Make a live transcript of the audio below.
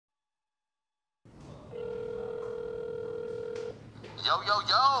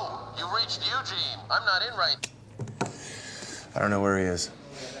Yo! You reached Eugene. I'm not in right. I don't know where he is.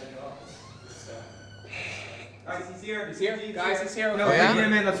 Guys, he's here. He's here? Guys, he's here. No, wait a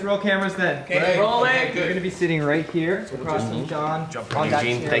minute. Let's roll cameras then. Okay, rolling. You're gonna be sitting right here, across from John.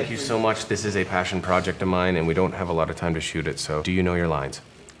 Eugene, thank you so much. This is a passion project of mine, and we don't have a lot of time to shoot it, so do you know your lines?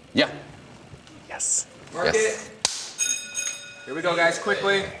 Yeah. Yes. Mark it. Here we go, guys,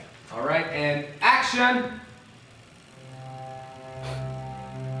 quickly. All right, and action.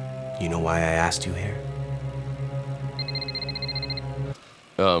 You know why I asked you here?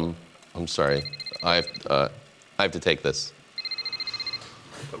 I'm sorry. I have to take this.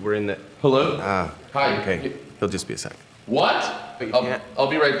 We're in the... Hello? Hi. Okay, he'll just be a sec. What? I'll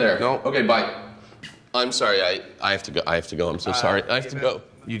be right there. No. Okay, bye. I'm sorry. I have to go. I have to go. I'm so sorry. I have to go.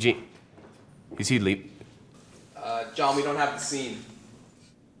 Eugene, is he leave? John, we don't have the scene.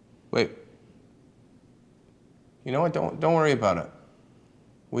 Wait. You know what? Don't worry about it.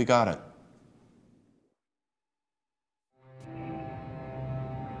 We got it.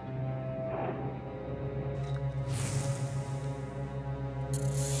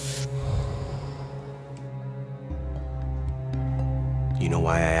 You know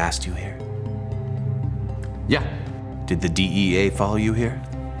why I asked you here? Yeah. Did the DEA follow you here?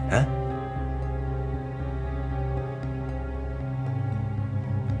 Huh?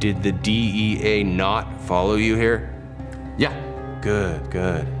 Did the DEA not follow you here? Yeah. Good.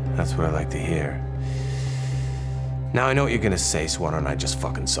 That's what I like to hear. Now I know what you're gonna say, so why don't I just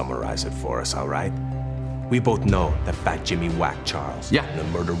fucking summarize it for us, all right? We both know that Fat Jimmy whacked Charles. Yeah. And the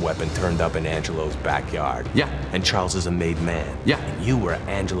murder weapon turned up in Angelo's backyard. Yeah. And Charles is a made man. Yeah. And you were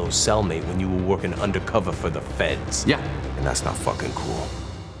Angelo's cellmate when you were working undercover for the feds. Yeah. And that's not fucking cool.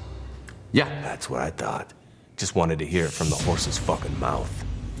 Yeah. That's what I thought. Just wanted to hear it from the horse's fucking mouth.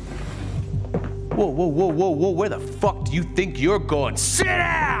 Whoa, where the fuck do you think you're going? Sit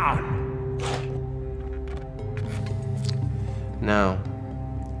down! Now,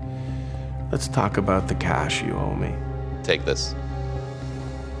 let's talk about the cash you owe me. Take this.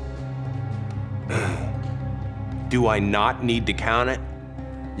 Do I not need to count it?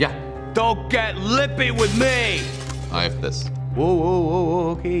 Yeah. Don't get lippy with me! I have this.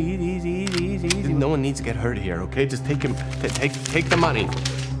 Whoa, okay, easy. No one needs to get hurt here, okay? Just take him, take the money.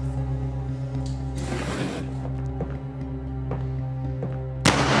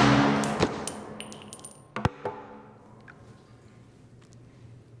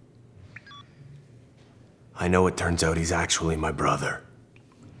 I know it turns out he's actually my brother.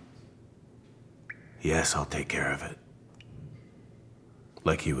 Yes, I'll take care of it.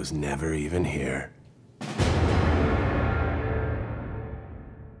 Like he was never even here.